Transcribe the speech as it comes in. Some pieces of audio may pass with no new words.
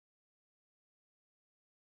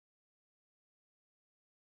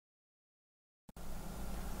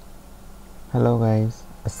Hello guys,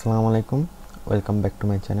 Assalamu alaikum. Welcome back to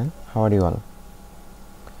my channel. How are you all?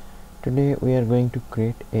 Today we are going to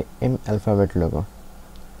create a M alphabet logo.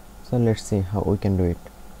 So let's see how we can do it.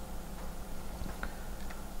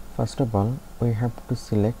 First of all, we have to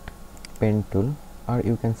select pen tool, or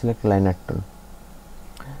you can select liner tool.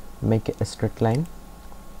 Make a straight line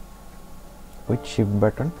with shift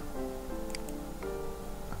button.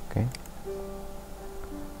 Okay.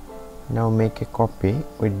 Now make a copy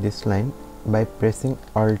with this line by pressing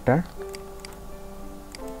Alt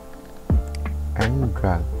and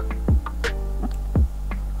drag,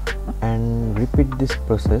 and repeat this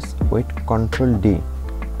process with Ctrl D.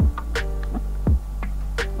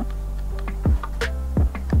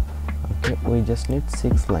 Okay, we just need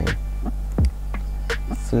 6 lines.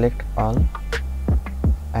 Select all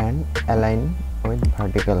and align with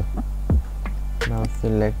vertical. Now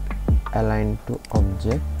select align to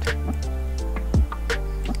object,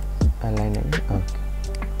 align again. Okay.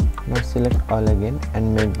 Now select all again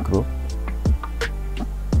and make group.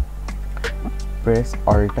 Press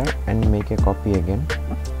Alt and make a copy again.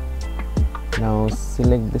 Now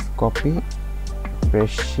select this copy, press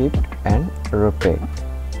Shift and rotate.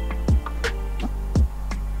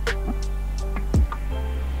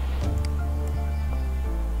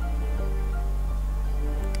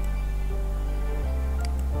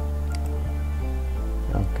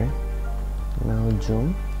 Okay. Now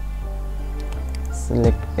zoom.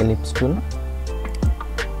 Select ellipse tool.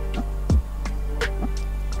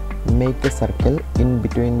 Make a circle in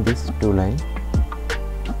between these two lines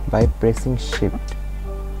by pressing Shift.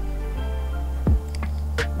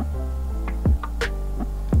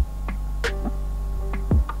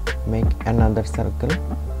 Make another circle.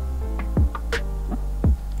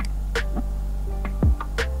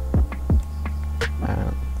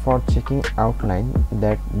 For checking outline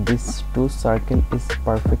that this two circle is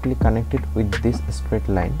perfectly connected with this straight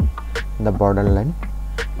line, the border line,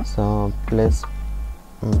 so press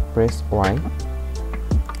Y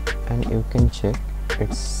and you can check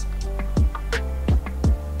it's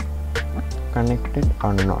connected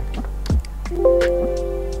or not.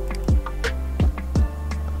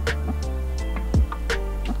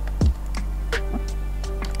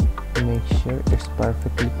 Make sure it's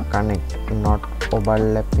perfectly connected, not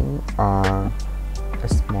overlapping or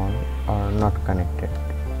small or not connected.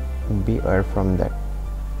 Be aware from that.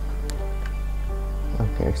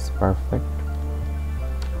 Okay, it's perfect.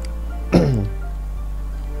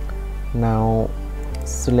 Now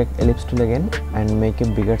select ellipse tool again and make a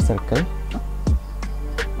bigger circle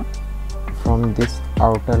from this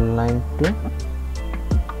outer line to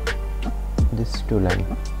this two line.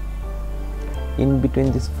 In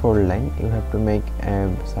between this 4 line you have to make a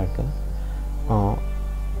circle.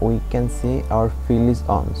 We can see our fill is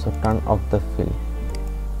on, so turn off the fill.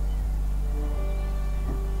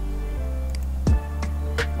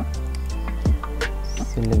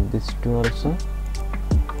 Select this two also,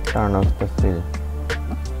 turn off the fill.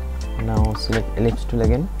 Now select ellipse tool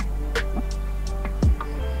again,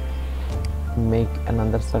 make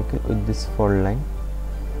another circle with this 4 line.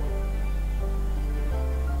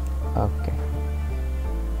 Okay,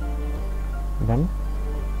 done.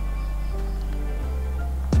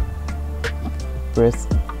 Press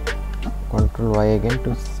Ctrl Y again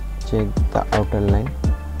to check the outer line.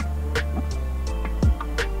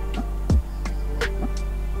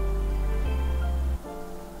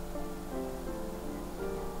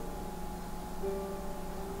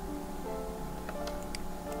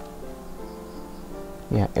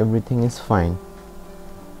 Yeah, everything is fine.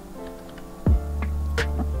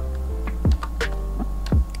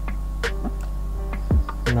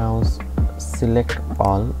 Now select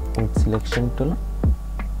all with selection tool.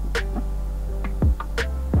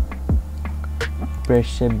 Press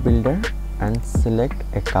shape builder and select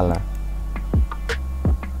a color.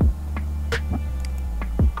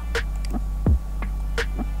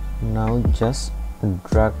 Now just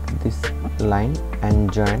drag this line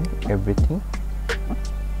and join everything.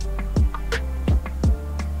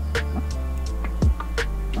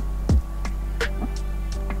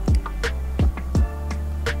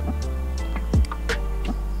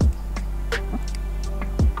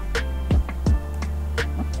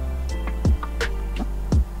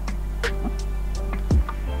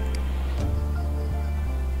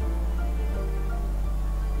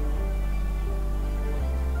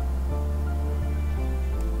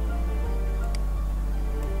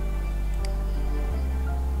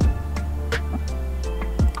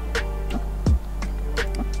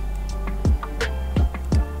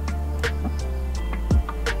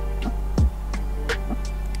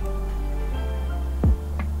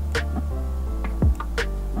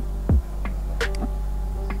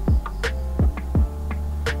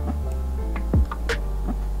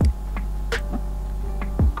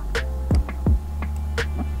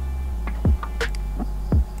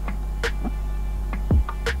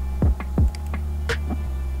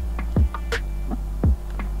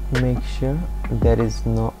 sure there is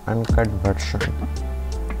no uncut version.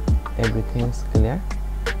 Everything is clear.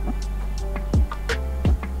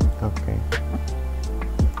 Okay,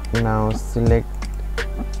 now select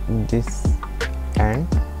this and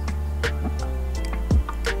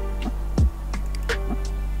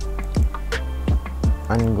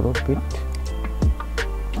ungroup it.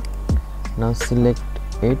 Now select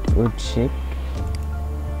it with shift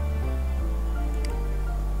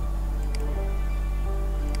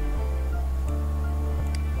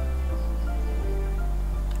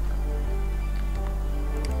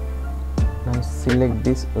now select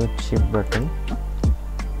this with shift button.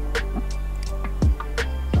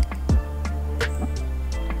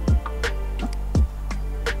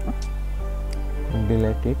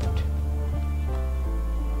 Delete it.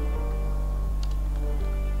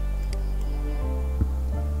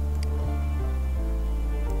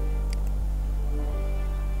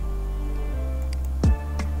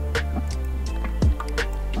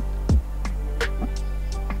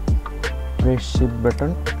 Press shift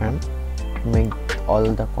button and make all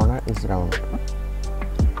the corner is round.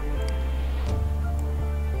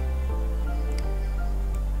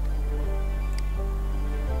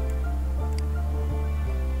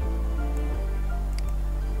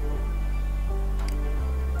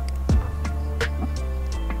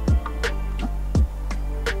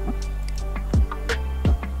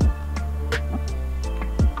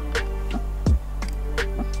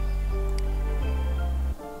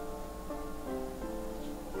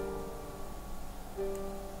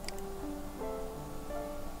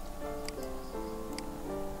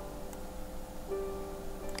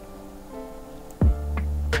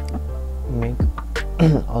 Make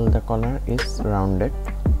all the corner is rounded.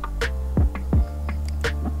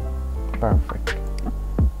 Perfect.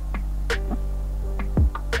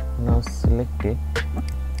 Now select it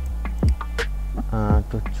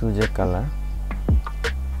to choose a color.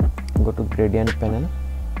 Go to gradient panel,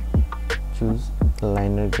 choose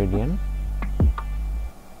liner gradient.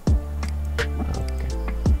 Okay.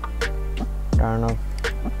 Turn off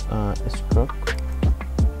stroke.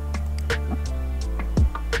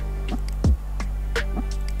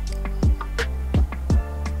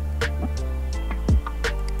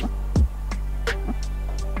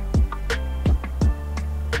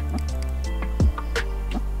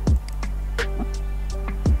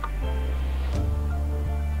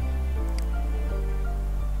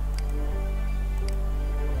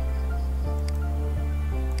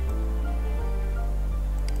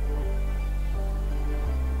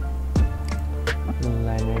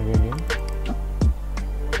 Liner gradient.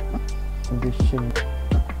 This should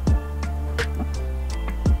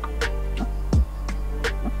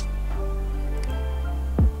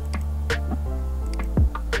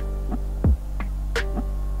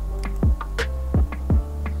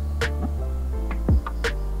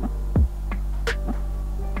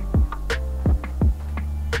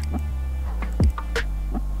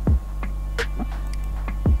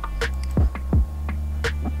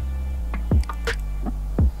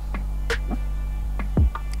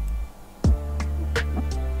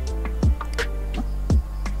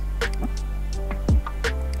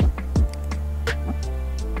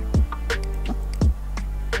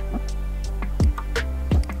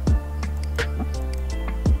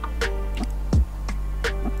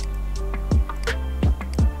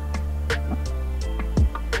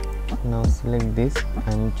now select this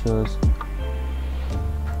and choose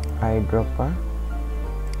eyedropper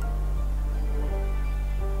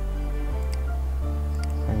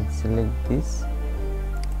and select this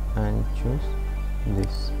and choose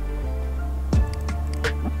this.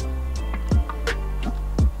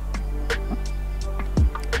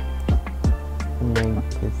 Make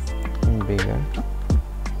this bigger.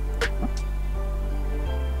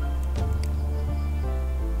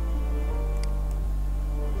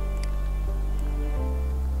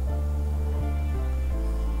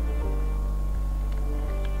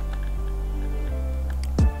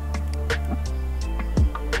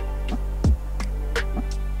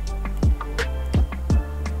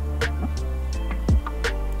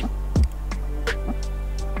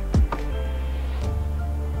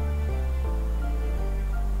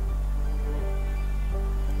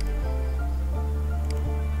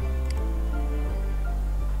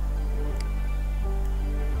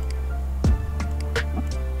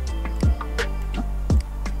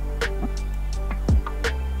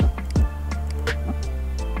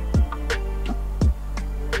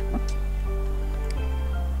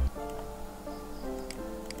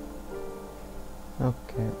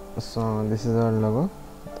 Okay, so this is our logo.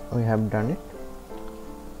 We have done it.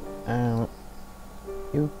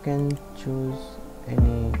 You can choose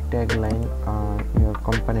any tagline or your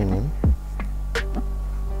company name,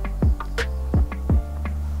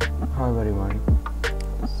 however you want.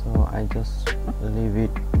 So I just leave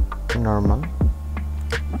it normal.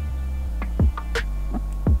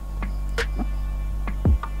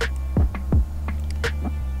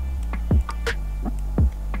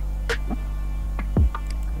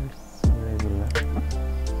 It's regular.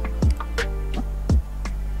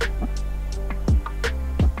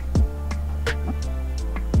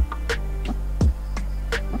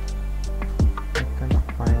 I can't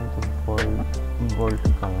find the bold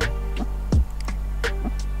color.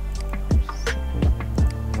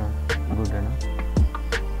 Good enough.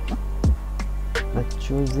 The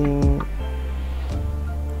choosing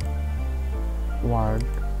word,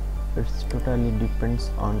 it's totally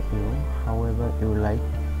depends on you, however you like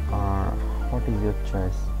or what is your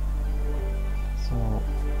choice. So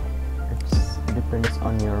it depends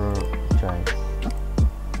on your choice.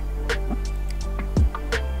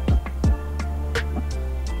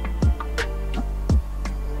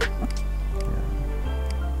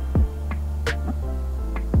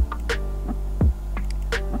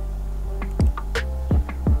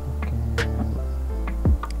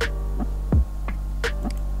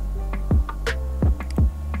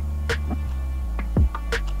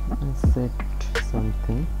 Set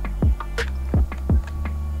something.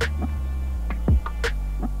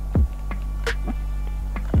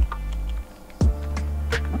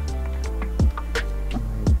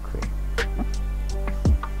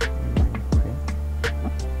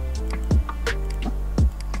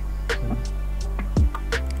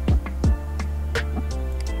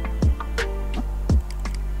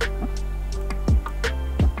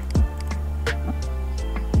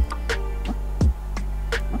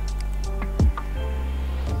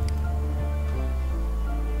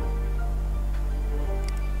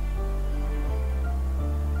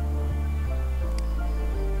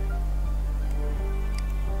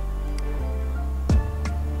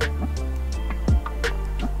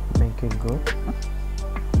 Make it good.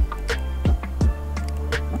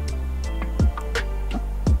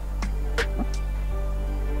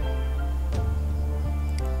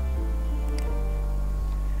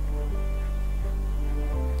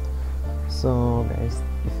 So guys,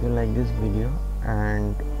 if you like this video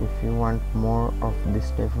and if you want more of this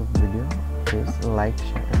type of video, please like,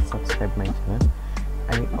 share and subscribe my channel.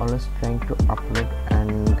 I always trying to upload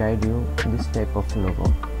and guide you this type of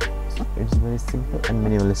logo. So it's very simple and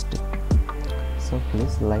minimalistic. So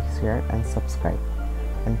please like, share and subscribe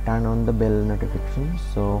and turn on the bell notification,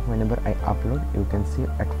 so whenever I upload you can see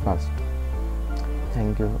at first.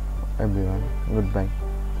 Thank you everyone. Goodbye.